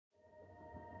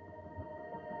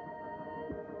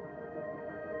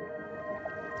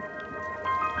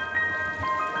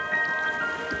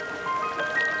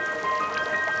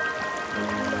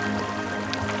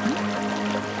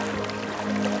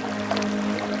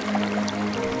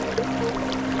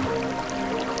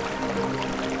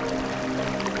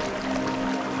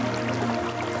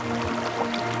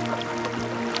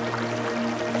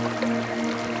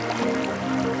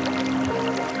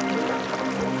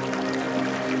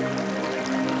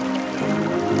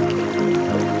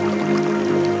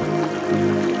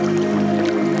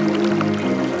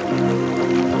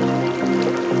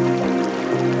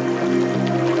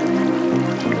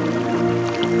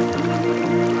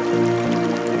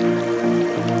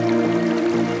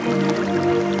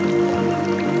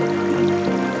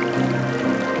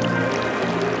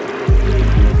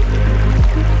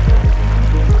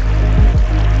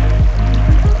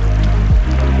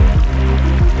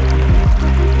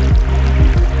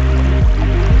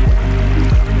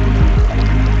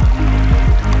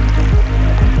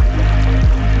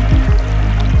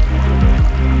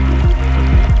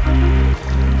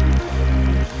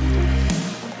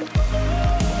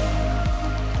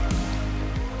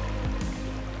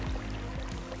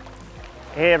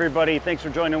Hey everybody, thanks for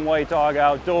joining White Dog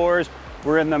Outdoors.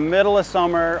 We're in the middle of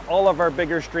summer. All of our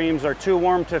bigger streams are too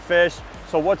warm to fish.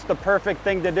 So what's the perfect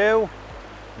thing to do?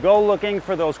 Go looking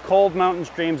for those cold mountain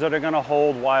streams that are gonna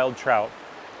hold wild trout.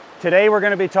 Today we're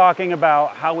gonna be talking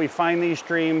about how we find these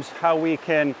streams,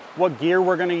 what gear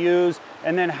we're gonna use,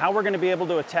 and then how we're gonna be able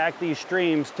to attack these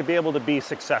streams to be able to be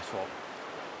successful.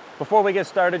 Before we get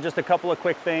started, just a couple of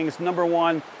quick things. Number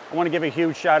one, I wanna give a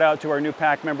huge shout out to our new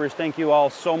pack members. Thank you all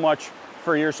so much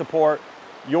for your support.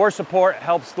 Your support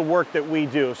helps the work that we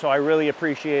do, so I really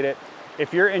appreciate it.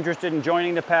 If you're interested in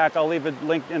joining the pack, I'll leave a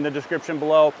link in the description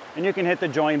below, and you can hit the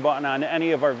join button on any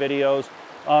of our videos.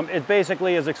 It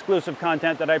basically is exclusive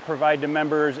content that I provide to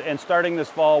members, and starting this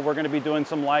fall, we're gonna be doing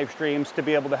some live streams to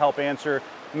be able to help answer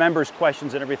members'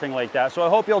 questions and everything like that. So I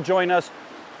hope you'll join us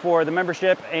for the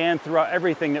membership and throughout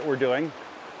everything that we're doing.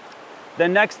 The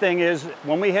next thing is,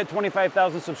 when we hit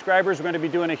 25,000 subscribers, we're gonna be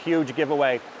doing a huge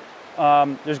giveaway.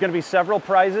 There's going to be several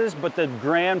prizes, but the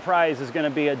grand prize is going to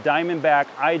be a Diamondback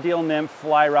Ideal Nymph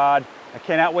fly rod. I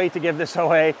cannot wait to give this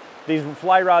away. These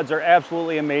fly rods are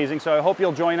absolutely amazing, so I hope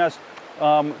you'll join us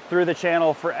through the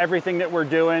channel for everything that we're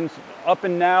doing up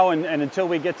and now and until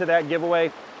we get to that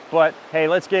giveaway. But hey,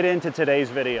 let's get into today's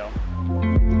video.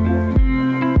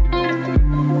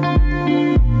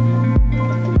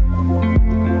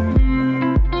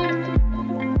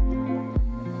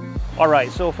 All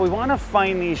right, so if we want to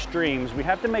find these streams, we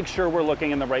have to make sure we're looking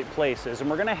in the right places, and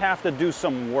we're going to have to do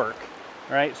some work.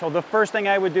 All right, so the first thing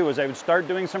I would do is I would start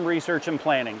doing some research and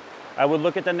planning. I would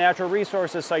look at the natural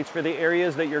resources sites for the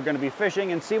areas that you're going to be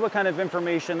fishing and see what kind of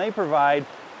information they provide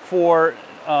for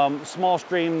small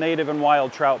stream, native, and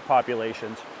wild trout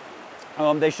populations.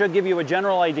 They should give you a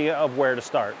general idea of where to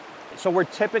start. So we're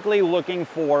typically looking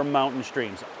for mountain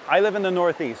streams. I live in the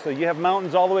Northeast, so you have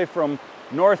mountains all the way from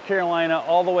North Carolina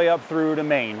all the way up through to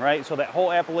Maine, right? So that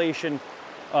whole Appalachian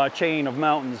chain of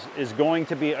mountains is going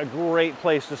to be a great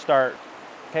place to start,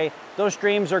 okay? Those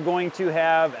streams are going to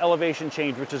have elevation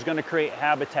change, which is going to create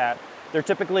habitat. They're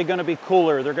typically going to be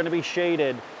cooler, they're going to be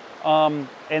shaded, and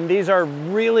these are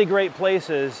really great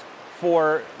places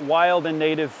for wild and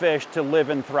native fish to live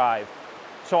and thrive.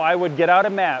 So I would get out a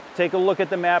map, take a look at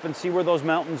the map and see where those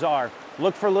mountains are.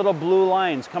 Look for little blue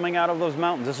lines coming out of those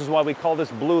mountains. This is why we call this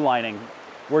blue lining.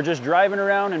 We're just driving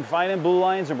around and finding blue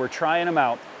lines and we're trying them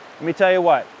out. Let me tell you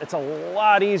what, it's a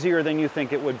lot easier than you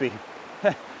think it would be.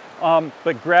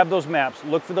 But grab those maps,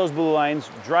 look for those blue lines,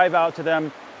 drive out to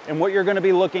them, and what you're gonna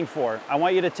be looking for. I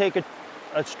want you to take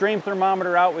a stream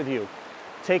thermometer out with you.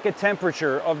 Take a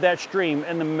temperature of that stream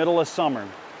in the middle of summer.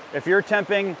 If you're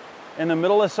temping in the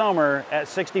middle of summer at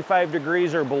 65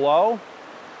 degrees or below,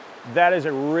 that is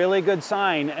a really good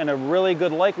sign and a really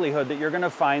good likelihood that you're gonna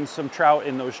find some trout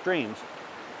in those streams.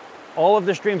 All of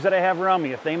the streams that I have around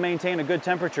me, if they maintain a good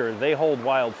temperature, they hold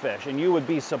wild fish, and you would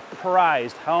be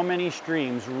surprised how many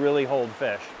streams really hold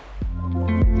fish.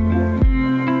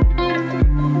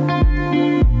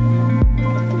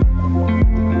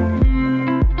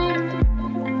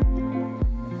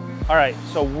 All right,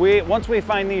 so once we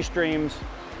find these streams,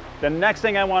 the next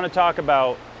thing I want to talk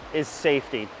about is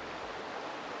safety.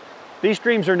 These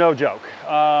streams are no joke.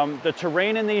 The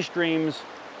terrain in these streams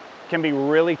can be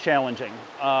really challenging.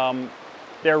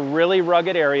 They're really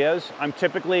rugged areas. I'm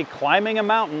typically climbing a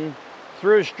mountain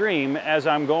through a stream as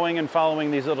I'm going and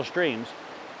following these little streams.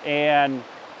 And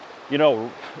you know,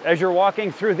 as you're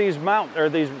walking through these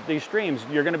these streams,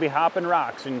 you're gonna be hopping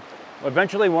rocks, and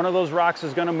eventually one of those rocks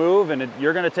is gonna move and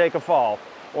you're gonna take a fall.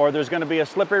 Or there's gonna be a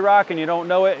slippery rock and you don't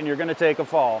know it and you're gonna take a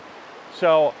fall.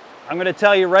 So I'm gonna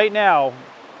tell you right now,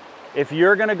 if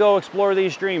you're gonna go explore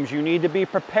these streams, you need to be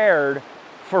prepared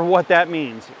for what that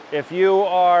means. If you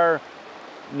are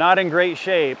not in great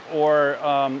shape, or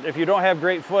if you don't have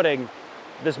great footing,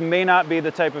 this may not be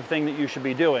the type of thing that you should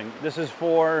be doing. This is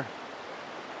for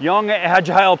young,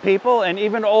 agile people and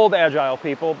even old, agile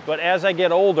people, but as I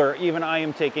get older, even I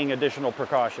am taking additional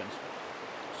precautions.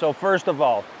 So first of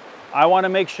all, I wanna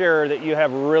make sure that you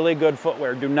have really good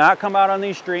footwear. Do not come out on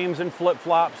these streams in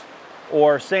flip-flops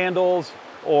or sandals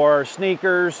or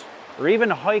sneakers or even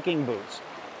hiking boots.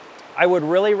 I would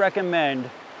really recommend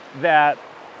that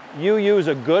you use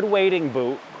a good wading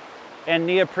boot and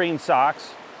neoprene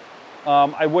socks.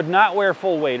 I would not wear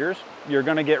full waders. You're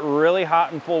gonna get really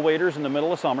hot in full waders in the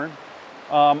middle of summer.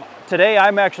 Today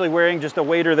I'm actually wearing just a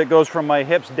wader that goes from my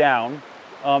hips down.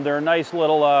 They're a nice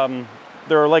little,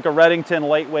 they're like a Redington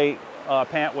lightweight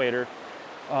pant wader.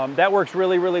 That works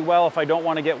really, really well if I don't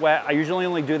want to get wet. I usually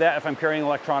only do that if I'm carrying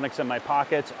electronics in my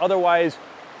pockets. Otherwise,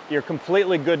 you're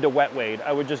completely good to wet wade.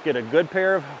 I would just get a good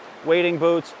pair of wading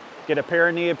boots, get a pair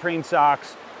of neoprene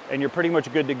socks, and you're pretty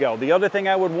much good to go. The other thing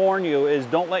I would warn you is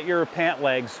don't let your pant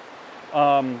legs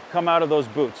come out of those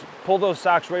boots. Pull those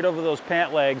socks right over those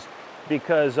pant legs,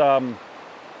 because I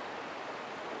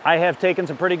have taken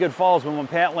some pretty good falls when one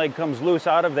pant leg comes loose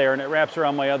out of there and it wraps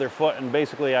around my other foot, and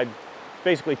I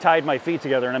basically tied my feet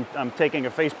together, and I'm taking a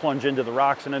face plunge into the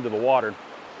rocks and into the water.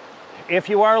 If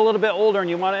you are a little bit older and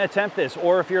you want to attempt this,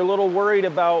 or if you're a little worried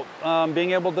about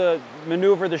being able to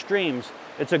maneuver the streams,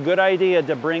 it's a good idea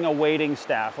to bring a wading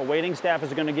staff. A wading staff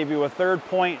is going to give you a third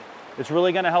point. It's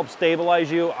really going to help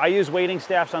stabilize you. I use wading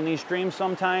staffs on these streams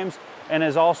sometimes, and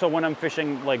as also when I'm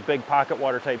fishing like big pocket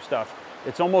water type stuff.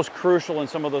 It's almost crucial in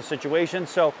some of those situations.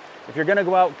 So if you're going to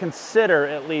go out, consider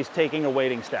at least taking a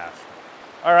wading staff.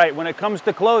 All right, when it comes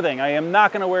to clothing, I am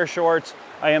not going to wear shorts.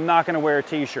 I am not going to wear a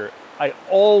t-shirt. I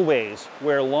always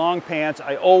wear long pants.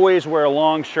 I always wear a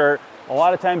long shirt. A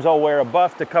lot of times I'll wear a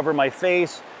buff to cover my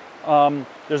face.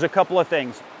 There's a couple of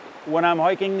things. When I'm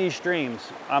hiking these streams,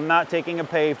 I'm not taking a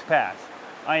paved path.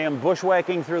 I am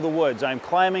bushwhacking through the woods. I'm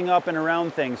climbing up and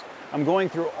around things. I'm going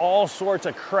through all sorts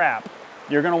of crap.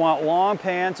 You're going to want long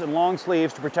pants and long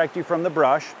sleeves to protect you from the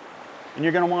brush. And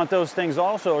you're going to want those things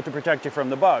also to protect you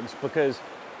from the bugs, because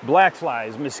black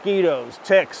flies, mosquitoes,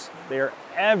 ticks, they're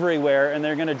everywhere, and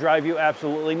they're going to drive you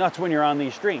absolutely nuts when you're on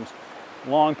these streams.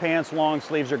 Long pants, long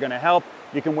sleeves are going to help.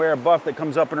 You can wear a buff that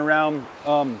comes up and around.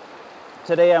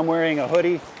 Today I'm wearing a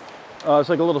hoodie. It's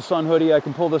like a little sun hoodie. I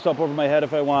can pull this up over my head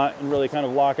if I want and really kind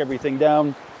of lock everything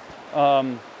down.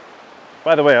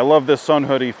 By the way, I love this sun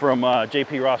hoodie from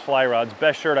JP Ross Fly Rods.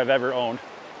 Best shirt I've ever owned.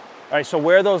 All right, so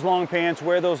wear those long pants,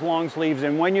 wear those long sleeves,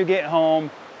 and when you get home,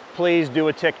 please do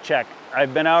a tick check.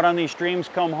 I've been out on these streams,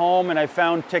 come home, and I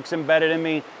found ticks embedded in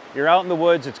me. You're out in the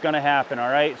woods, it's gonna happen, all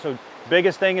right? So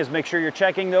biggest thing is make sure you're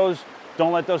checking those.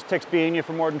 Don't let those ticks be in you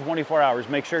for more than 24 hours.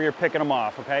 Make sure you're picking them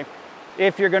off, okay?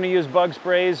 If you're gonna use bug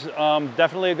sprays,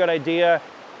 definitely a good idea.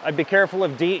 I'd be careful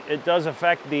of DEET. It does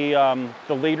affect the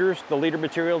leader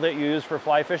material that you use for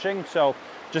fly fishing. So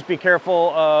just be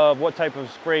careful of what type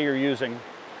of spray you're using.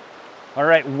 All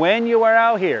right, when you are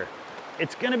out here,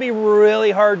 it's gonna be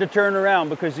really hard to turn around,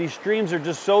 because these streams are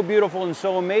just so beautiful and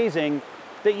so amazing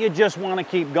that you just wanna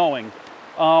keep going.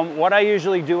 What I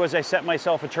usually do is I set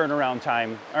myself a turnaround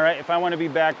time. All right, if I wanna be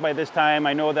back by this time,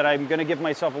 I know that I'm gonna give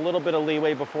myself a little bit of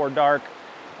leeway before dark.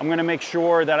 I'm gonna make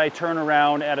sure that I turn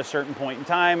around at a certain point in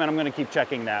time, and I'm gonna keep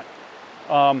checking that.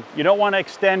 You don't wanna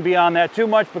extend beyond that too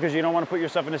much, because you don't wanna put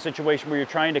yourself in a situation where you're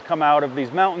trying to come out of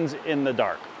these mountains in the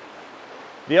dark.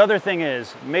 The other thing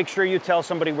is, make sure you tell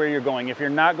somebody where you're going. If you're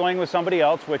not going with somebody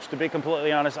else, which to be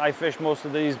completely honest, I fish most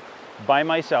of these by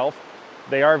myself.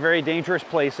 They are very dangerous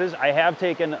places. I have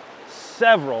taken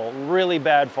several really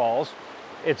bad falls.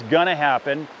 It's gonna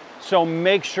happen. So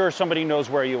make sure somebody knows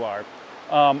where you are.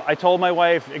 I told my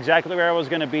wife exactly where I was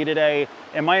gonna be today,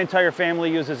 and my entire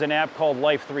family uses an app called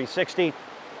Life 360.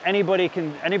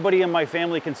 Anybody in my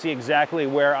family can see exactly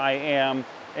where I am.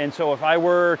 And so if I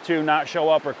were to not show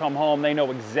up or come home, they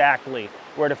know exactly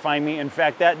where to find me. In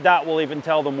fact, that dot will even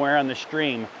tell them where on the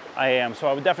stream I am. So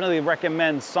I would definitely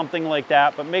recommend something like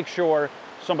that, but make sure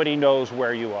somebody knows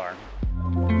where you are.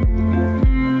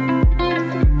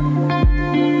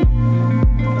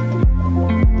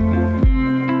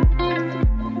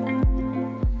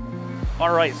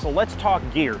 All right, so let's talk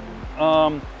gear.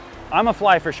 I'm a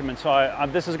fly fisherman, so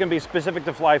this is gonna be specific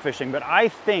to fly fishing, but I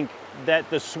think that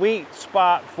the sweet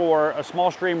spot for a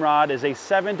small stream rod is a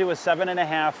 7 to a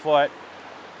 7.5 foot,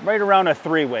 right around a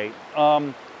 3-weight.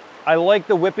 I like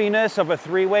the whippiness of a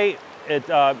 3-weight.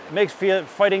 It makes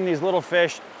fighting these little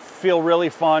fish feel really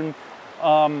fun.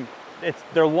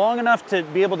 They're long enough to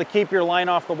be able to keep your line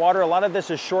off the water. A lot of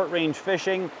this is short range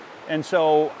fishing, and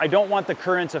so I don't want the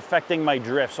currents affecting my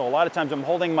drift. So a lot of times I'm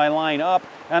holding my line up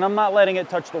and I'm not letting it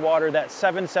touch the water. That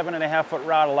 7.5 foot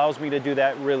rod allows me to do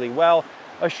that really well.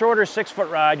 A shorter 6-foot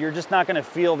rod, you're just not gonna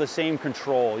feel the same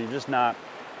control. You're just not.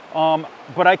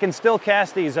 But I can still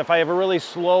cast these if I have a really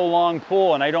slow, long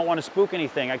pull and I don't want to spook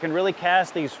anything. I can really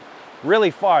cast these really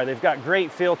far. They've got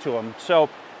great feel to them. So,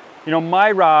 you know,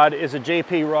 my rod is a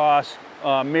JP Ross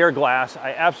mirror glass.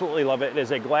 I absolutely love it. It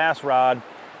is a glass rod.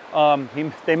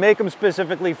 They make them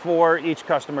specifically for each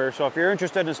customer. So if you're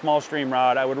interested in a small stream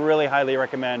rod, I would really highly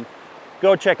recommend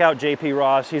go check out JP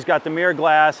Ross. He's got the mirror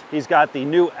glass. He's got the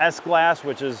new S glass,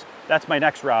 that's my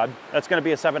next rod. That's gonna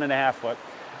be a 7.5 foot.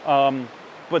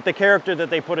 But the character that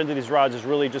they put into these rods is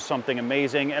really just something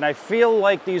amazing. And I feel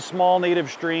like these small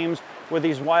native streams with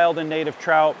these wild and native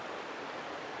trout,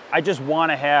 I just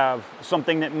wanna have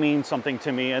something that means something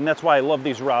to me. And that's why I love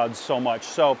these rods so much.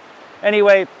 So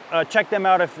anyway, check them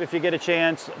out if you get a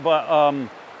chance. But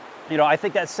you know, I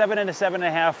think that 7 and a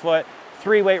 7.5 foot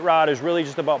 3-weight rod is really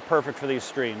just about perfect for these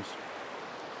streams.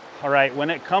 All right, when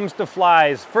it comes to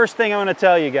flies, first thing I want to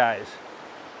tell you guys,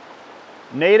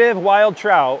 native wild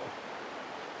trout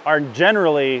are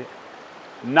generally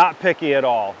not picky at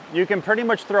all. You can pretty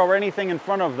much throw anything in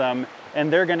front of them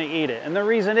and they're going to eat it. And the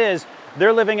reason is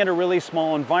they're living in a really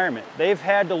small environment. They've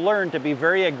had to learn to be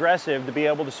very aggressive to be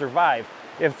able to survive.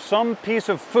 If some piece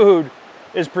of food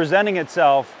is presenting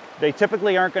itself, they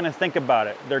typically aren't going to think about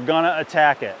it. They're going to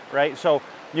attack it, right? So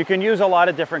you can use a lot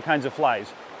of different kinds of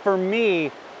flies. For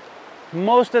me,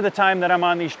 most of the time that I'm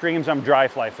on these streams, I'm dry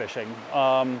fly fishing.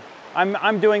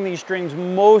 I'm doing these streams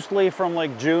mostly from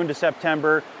like June to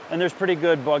September, and there's pretty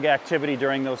good bug activity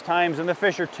during those times, and the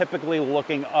fish are typically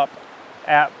looking up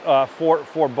at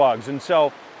for bugs. And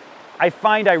so I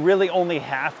find I really only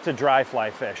have to dry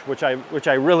fly fish, which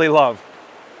I really love.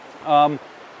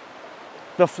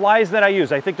 The flies that I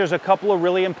use, I think there's a couple of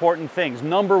really important things.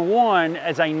 Number one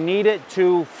is I need it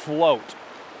to float.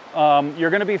 You're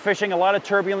going to be fishing a lot of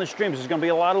turbulent streams. There's going to be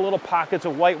a lot of little pockets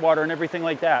of whitewater and everything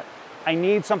like that. I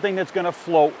need something that's going to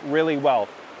float really well.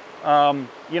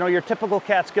 You know, your typical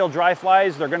Catskill dry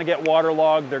flies, they're going to get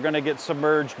waterlogged, they're going to get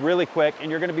submerged really quick,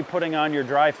 and you're going to be putting on your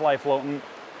dry fly floating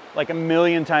like a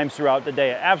million times throughout the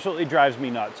day. It absolutely drives me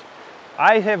nuts.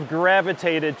 I have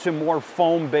gravitated to more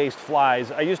foam-based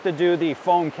flies. I used to do the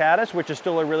foam caddis, which is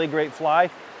still a really great fly.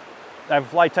 I have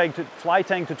a fly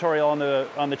tank tutorial on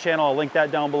the channel. I'll link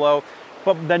that down below.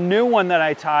 But the new one that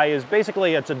I tie is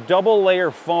basically, it's a double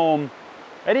layer foam.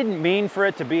 I didn't mean for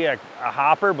it to be a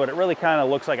hopper, but it really kind of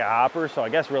looks like a hopper, so I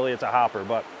guess really it's a hopper.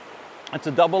 But it's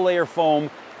a double layer foam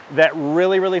that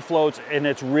really, really floats, and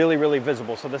it's really, really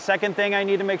visible. So the second thing I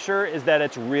need to make sure is that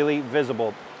it's really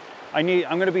visible. I'm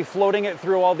going to be floating it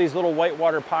through all these little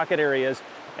whitewater pocket areas,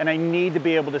 and I need to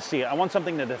be able to see it. I want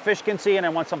something that the fish can see, and I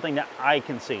want something that I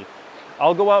can see.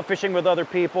 I'll go out fishing with other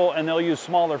people, and they'll use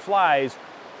smaller flies,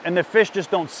 and the fish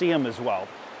just don't see them as well.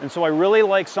 And so I really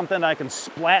like something that I can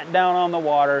splat down on the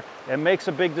water. It makes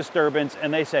a big disturbance,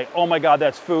 and they say, oh my God,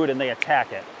 that's food, and they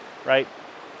attack it, right?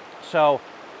 So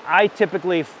I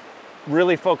typically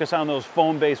really focus on those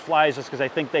foam-based flies just because I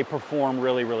think they perform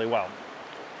really, really well.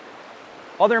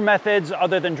 Other methods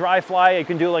other than dry fly, you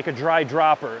can do like a dry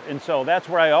dropper. And so that's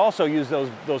where I also use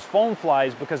those foam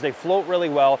flies because they float really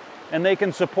well and they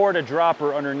can support a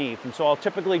dropper underneath. And so I'll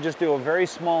typically just do a very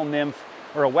small nymph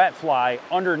or a wet fly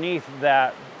underneath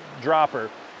that dropper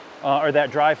or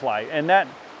that dry fly. And that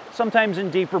sometimes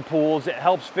in deeper pools, it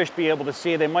helps fish be able to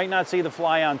see. They might not see the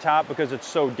fly on top because it's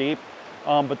so deep,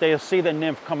 but they'll see the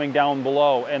nymph coming down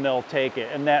below and they'll take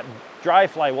it. And that dry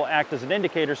fly will act as an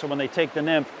indicator, so when they take the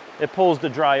nymph, it pulls the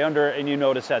dry under and you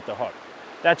notice at the hook.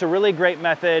 That's a really great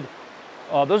method.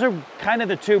 Those are kind of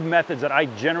the two methods that I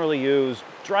generally use.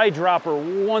 Dry dropper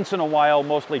once in a while,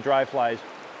 mostly dry flies.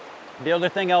 The other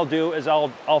thing I'll do is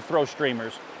I'll throw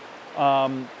streamers.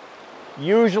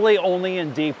 Usually only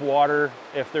in deep water.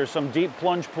 If there's some deep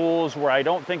plunge pools where I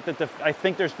don't think that I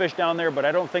think there's fish down there, but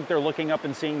I don't think they're looking up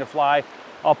and seeing the fly,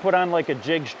 I'll put on like a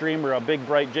jig streamer, a big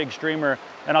bright jig streamer,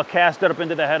 and I'll cast it up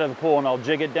into the head of the pool and I'll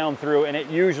jig it down through, and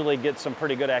it usually gets some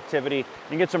pretty good activity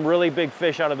and get some really big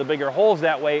fish out of the bigger holes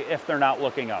that way if they're not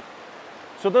looking up.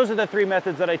 So those are the three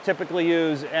methods that I typically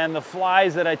use and the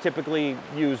flies that I typically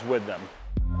use with them.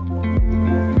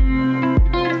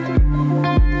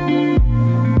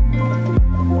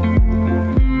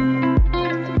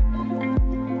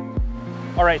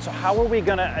 All right, so how are we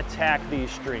gonna attack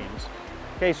these streams?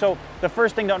 Okay, so the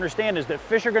first thing to understand is that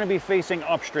fish are gonna be facing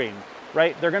upstream,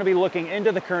 right? They're gonna be looking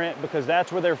into the current because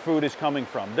that's where their food is coming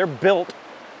from. They're built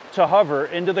to hover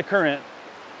into the current,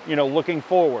 you know, looking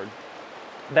forward.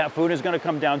 That food is gonna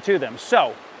come down to them.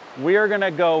 So we are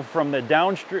gonna go from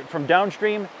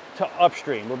downstream to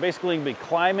upstream. We're basically gonna be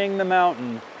climbing the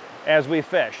mountain as we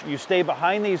fish. You stay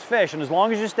behind these fish, and as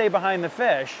long as you stay behind the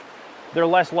fish, they're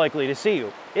less likely to see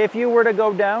you. If you were to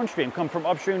go downstream, come from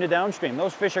upstream to downstream,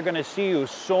 those fish are gonna see you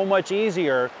so much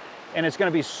easier, and it's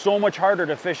gonna be so much harder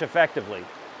to fish effectively.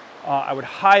 I would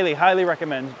highly, highly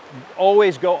recommend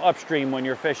always go upstream when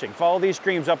you're fishing. Follow these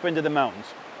streams up into the mountains,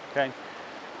 okay?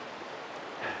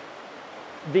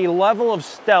 The level of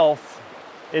stealth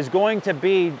is going to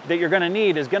be, that you're gonna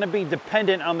need, is gonna be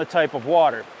dependent on the type of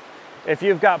water. If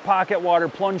you've got pocket water,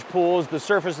 plunge pools, the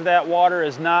surface of that water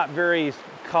is not very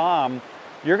calm,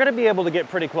 you're gonna be able to get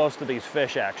pretty close to these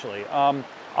fish actually.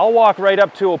 I'll walk right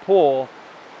up to a pool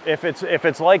if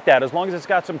it's like that, as long as it's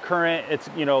got some current, it's,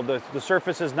 you know, the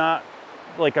surface is not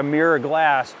like a mirror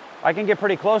glass, I can get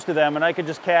pretty close to them and I can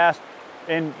just cast,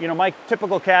 and you know, my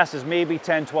typical cast is maybe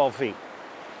 10, 12 feet,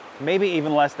 maybe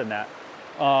even less than that.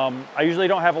 I usually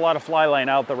don't have a lot of fly line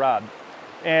out the rod.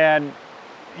 And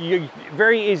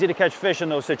very easy to catch fish in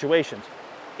those situations.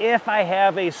 If I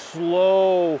have a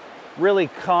slow, really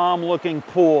calm looking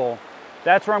pool,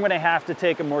 that's where I'm gonna have to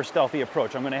take a more stealthy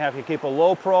approach. I'm gonna have to keep a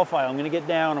low profile. I'm gonna get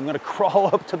down, I'm gonna crawl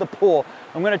up to the pool.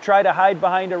 I'm gonna try to hide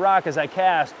behind a rock as I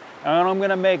cast, and I'm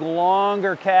gonna make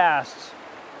longer casts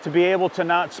to be able to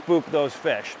not spook those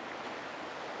fish,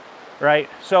 right?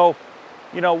 So,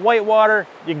 you know, white water,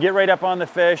 you can get right up on the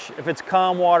fish. If it's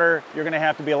calm water, you're gonna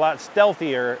have to be a lot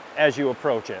stealthier as you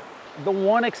approach it. The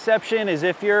one exception is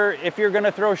if you're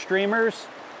gonna throw streamers,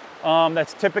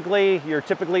 you're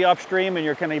typically upstream and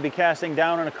you're gonna be casting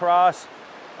down and across.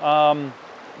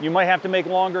 You might have to make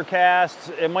longer casts.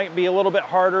 It might be a little bit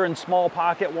harder in small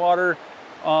pocket water,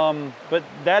 but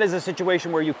that is a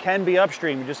situation where you can be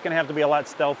upstream. You're just gonna have to be a lot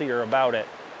stealthier about it.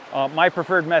 My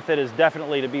preferred method is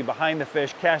definitely to be behind the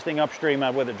fish, casting upstream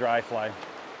with a dry fly.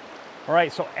 All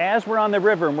right, so as we're on the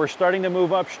river and we're starting to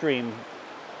move upstream,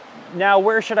 now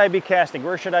where should I be casting?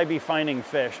 Where should I be finding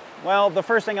fish? Well, the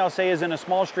first thing I'll say is in a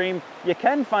small stream, you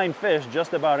can find fish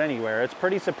just about anywhere. It's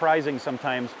pretty surprising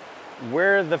sometimes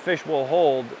where the fish will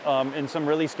hold in some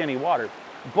really skinny water.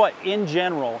 But in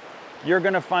general, you're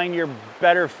gonna find your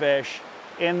better fish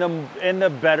in the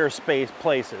better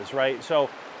places, right? So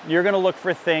you're gonna look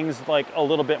for things like a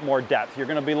little bit more depth. You're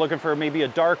gonna be looking for maybe a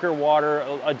darker water,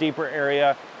 a deeper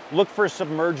area. Look for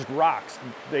submerged rocks.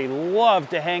 They love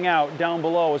to hang out down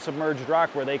below a submerged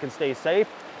rock where they can stay safe,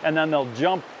 and then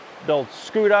they'll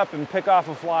scoot up and pick off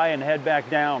a fly and head back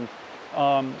down.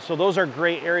 So those are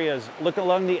great areas. Look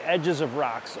along the edges of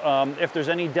rocks. If there's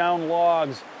any down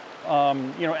logs,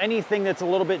 you know, anything that's a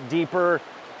little bit deeper,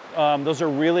 those are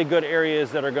really good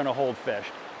areas that are gonna hold fish.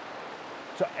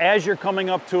 So as you're coming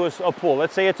up to a pool,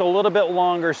 let's say it's a little bit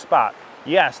longer spot.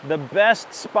 Yes, the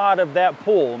best spot of that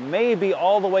pool may be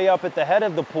all the way up at the head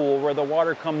of the pool where the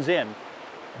water comes in,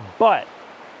 but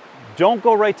don't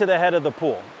go right to the head of the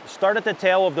pool. Start at the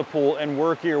tail of the pool and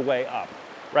work your way up,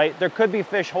 right? There could be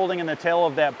fish holding in the tail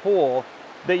of that pool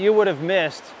that you would have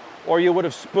missed or you would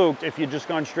have spooked if you'd just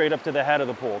gone straight up to the head of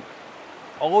the pool.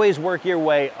 Always work your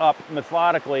way up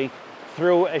methodically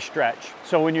through a stretch.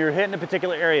 So when you're hitting a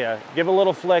particular area, give a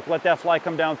little flick, let that fly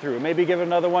come down through. Maybe give it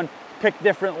another one, pick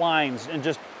different lines, and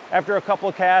just after a couple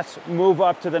of casts, move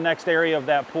up to the next area of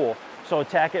that pool. So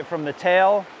attack it from the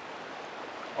tail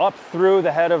up through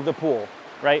the head of the pool,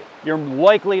 right? You're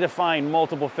likely to find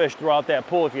multiple fish throughout that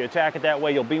pool. If you attack it that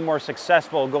way, you'll be more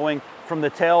successful going from the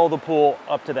tail of the pool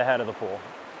up to the head of the pool.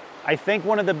 I think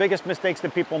one of the biggest mistakes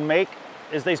that people make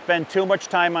is they spend too much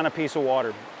time on a piece of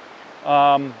water.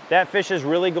 That fish is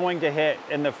really going to hit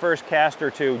in the first cast or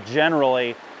two,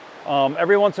 generally.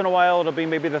 Every once in a while, it'll be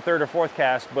maybe the third or fourth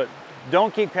cast, but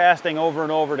don't keep casting over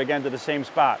and over again to the same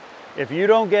spot. If you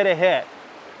don't get a hit,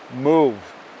 move,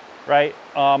 right?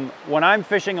 When I'm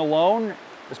fishing alone,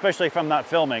 especially if I'm not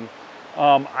filming,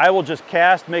 I will just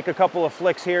cast, make a couple of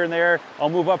flicks here and there. I'll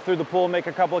move up through the pool, make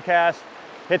a couple of casts,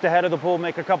 hit the head of the pool,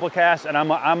 make a couple of casts, and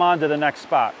I'm on to the next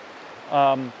spot.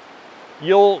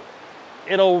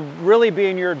 It'll really be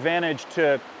in your advantage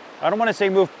to, I don't want to say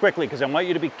move quickly because I want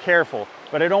you to be careful,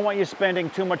 but I don't want you spending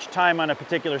too much time on a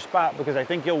particular spot because I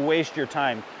think you'll waste your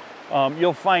time.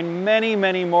 You'll find many,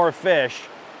 many more fish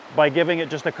by giving it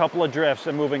just a couple of drifts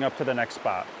and moving up to the next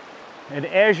spot. And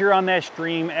as you're on that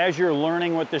stream, as you're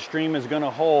learning what the stream is going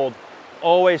to hold,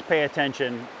 always pay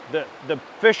attention. The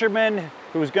fisherman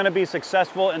who's going to be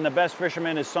successful and the best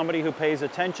fisherman is somebody who pays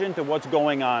attention to what's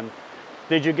going on.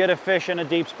 Did you get a fish in a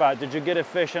deep spot? Did you get a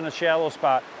fish in a shallow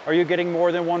spot? Are you getting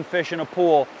more than one fish in a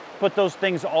pool? Put those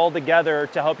things all together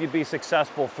to help you be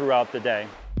successful throughout the day.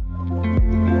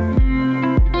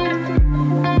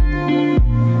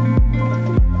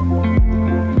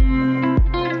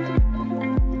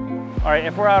 All right,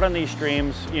 if we're out on these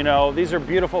streams, you know, these are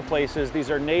beautiful places. These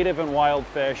are native and wild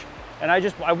fish. And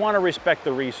I want to respect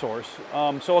the resource.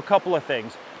 So a couple of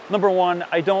things. Number one,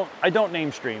 I don't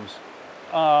name streams.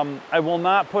 I will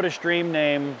not put a stream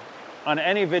name on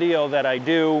any video that I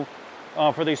do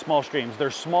for these small streams.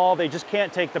 They're small, they just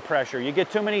can't take the pressure. You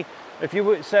get too many, if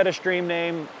you set a stream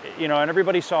name, you know, and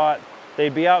everybody saw it,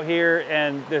 they'd be out here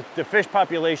and the fish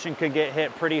population could get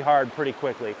hit pretty hard pretty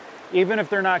quickly. Even if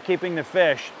they're not keeping the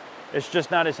fish, it's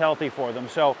just not as healthy for them.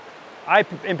 So I,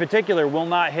 in particular, will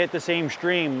not hit the same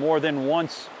stream more than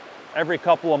once every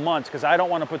couple of months because I don't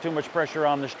want to put too much pressure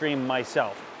on the stream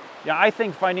myself. Yeah, I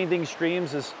think finding these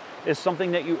streams is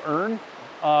something that you earn.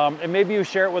 And maybe you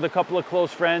share it with a couple of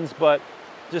close friends, but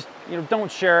just, you know,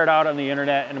 don't share it out on the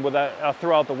internet and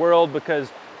throughout the world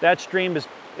because that stream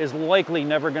is likely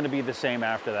never going to be the same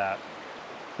after that.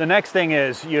 The next thing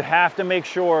is you have to make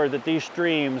sure that these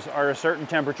streams are a certain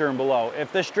temperature and below.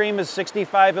 If the stream is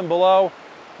 65 and below,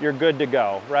 you're good to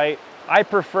go, right? I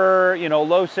prefer, you know,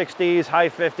 low 60s, high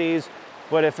 50s,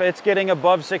 but if it's getting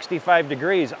above 65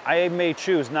 degrees, I may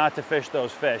choose not to fish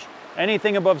those fish.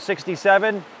 Anything above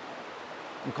 67,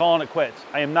 I'm calling it quits.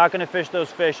 I am not going to fish those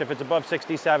fish if it's above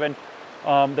 67.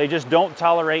 They just don't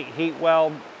tolerate heat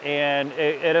well, and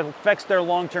it affects their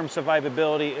long-term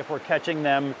survivability if we're catching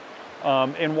them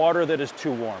in water that is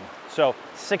too warm. So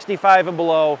 65 and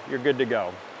below, you're good to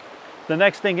go. The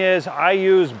next thing is I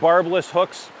use barbless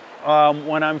hooks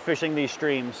when I'm fishing these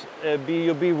streams.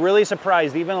 You'll be really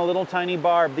surprised, even a little tiny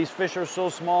barb. These fish are so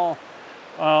small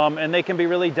and they can be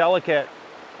really delicate.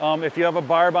 If you have a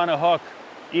barb on a hook,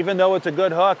 even though it's a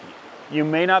good hook, you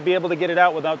may not be able to get it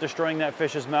out without destroying that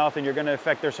fish's mouth, and you're going to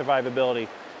affect their survivability.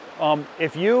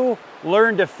 If you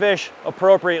learn to fish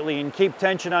appropriately and keep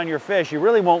tension on your fish, you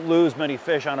really won't lose many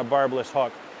fish on a barbless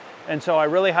hook. And so I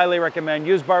really highly recommend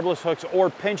use barbless hooks or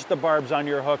pinch the barbs on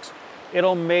your hooks.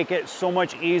 It'll make it so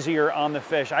much easier on the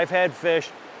fish. I've had fish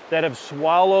that have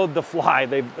swallowed the fly,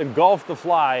 they've engulfed the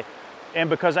fly, and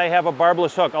because I have a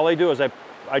barbless hook, all I do is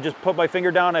I just put my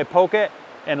finger down, I poke it,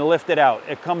 and lift it out.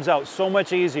 It comes out so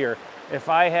much easier. If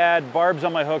I had barbs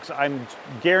on my hooks, I'm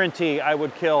guarantee I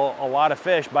would kill a lot of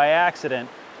fish by accident.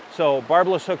 So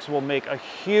barbless hooks will make a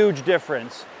huge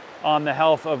difference on the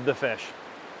health of the fish.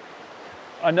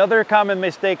 Another common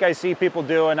mistake I see people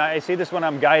do, and I see this when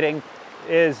I'm guiding,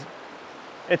 is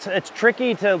it's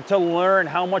tricky to learn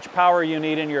how much power you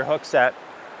need in your hook set.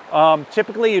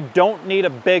 Typically, you don't need a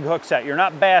big hook set. You're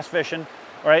not bass fishing,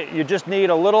 right? You just need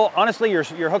a little, honestly,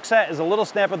 your hook set is a little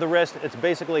snap of the wrist. It's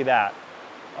basically that.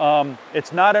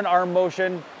 It's not an arm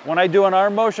motion. When I do an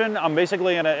arm motion, I'm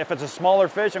basically gonna, if it's a smaller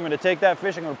fish, I'm gonna take that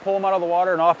fish, I'm gonna pull him out of the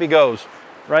water and off he goes,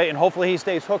 right? And hopefully he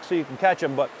stays hooked so you can catch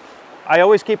him. But I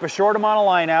always keep a short amount of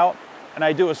line out, and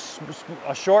I do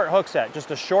a short hook set.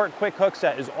 Just a short, quick hook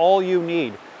set is all you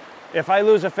need. If I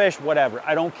lose a fish, whatever,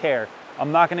 I don't care.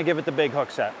 I'm not gonna give it the big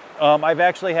hook set. I've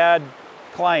actually had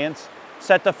clients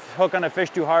set the hook on a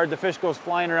fish too hard, the fish goes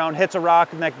flying around, hits a rock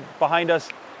behind us,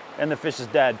 and the fish is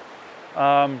dead.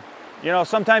 You know,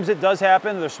 sometimes it does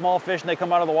happen. They're small fish and they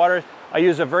come out of the water. I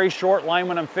use a very short line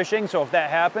when I'm fishing, so if that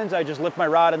happens, I just lift my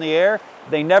rod in the air.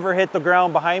 They never hit the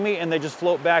ground behind me, and they just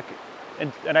float back,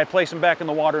 and I place them back in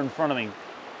the water in front of me.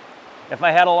 If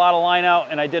I had a lot of line out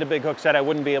and I did a big hook set, I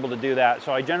wouldn't be able to do that.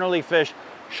 So I generally fish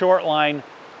short line.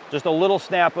 Just a little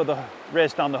snap of the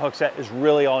wrist on the hook set is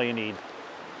really all you need.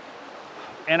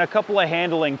 And a couple of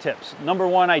handling tips. Number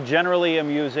one, I generally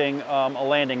am using a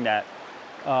landing net.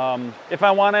 If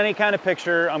I want any kind of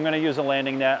picture, I'm going to use a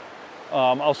landing net.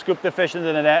 I'll scoop the fish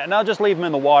into the net, and I'll just leave them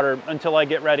in the water until I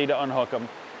get ready to unhook them.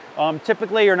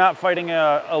 Typically, you're not fighting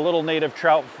a little native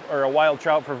trout or a wild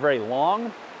trout for very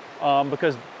long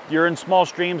because you're in small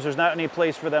streams. There's not any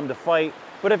place for them to fight.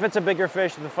 But if it's a bigger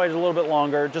fish, the fight is a little bit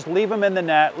longer, just leave them in the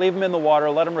net, leave them in the water,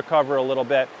 let them recover a little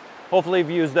bit. Hopefully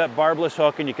you've used that barbless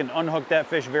hook and you can unhook that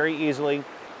fish very easily.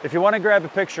 If you want to grab a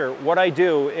picture, what I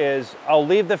do is I'll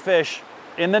leave the fish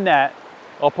in the net.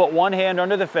 I'll put one hand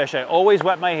under the fish. I always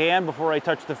wet my hand before I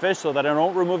touch the fish so that I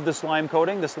don't remove the slime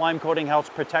coating. The slime coating helps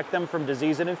protect them from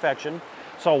disease and infection.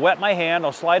 So I'll wet my hand,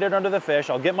 I'll slide it under the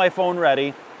fish, I'll get my phone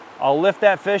ready, I'll lift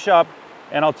that fish up,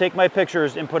 and I'll take my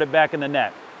pictures and put it back in the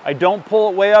net. I don't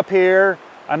pull it way up here.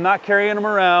 I'm not carrying them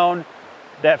around.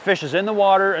 That fish is in the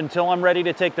water until I'm ready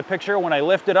to take the picture. When I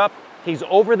lift it up, he's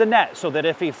over the net so that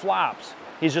if he flops,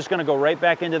 he's just gonna go right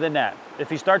back into the net. If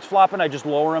he starts flopping, I just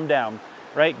lower him down,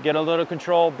 right? Get a little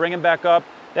control, bring him back up.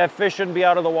 That fish shouldn't be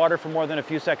out of the water for more than a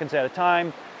few seconds at a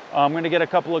time. I'm gonna get a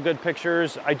couple of good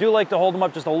pictures. I do like to hold them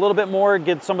up just a little bit more,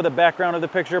 get some of the background of the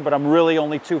picture, but I'm really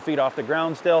only 2 feet off the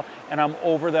ground still, and I'm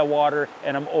over the water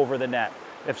and I'm over the net.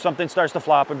 If something starts to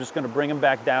flop, I'm just gonna bring him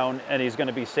back down and he's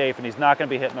gonna be safe and he's not gonna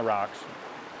be hitting the rocks.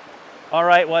 All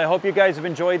right, well, I hope you guys have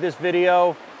enjoyed this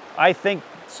video. I think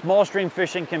small stream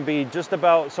fishing can be just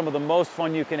about some of the most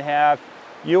fun you can have.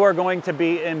 You are going to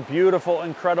be in beautiful,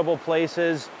 incredible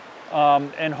places.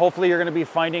 And hopefully you're gonna be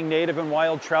finding native and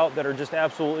wild trout that are just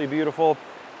absolutely beautiful.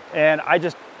 And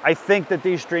I think that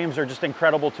these streams are just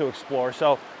incredible to explore.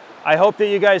 So I hope that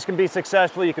you guys can be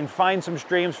successful. You can find some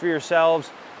streams for yourselves.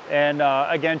 And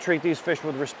again, treat these fish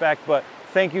with respect. But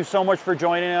thank you so much for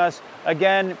joining us.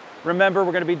 Again, remember,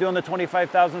 we're gonna be doing the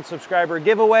 25,000 subscriber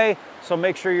giveaway. So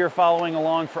make sure you're following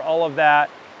along for all of that.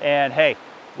 And hey,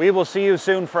 we will see you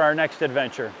soon for our next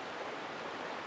adventure.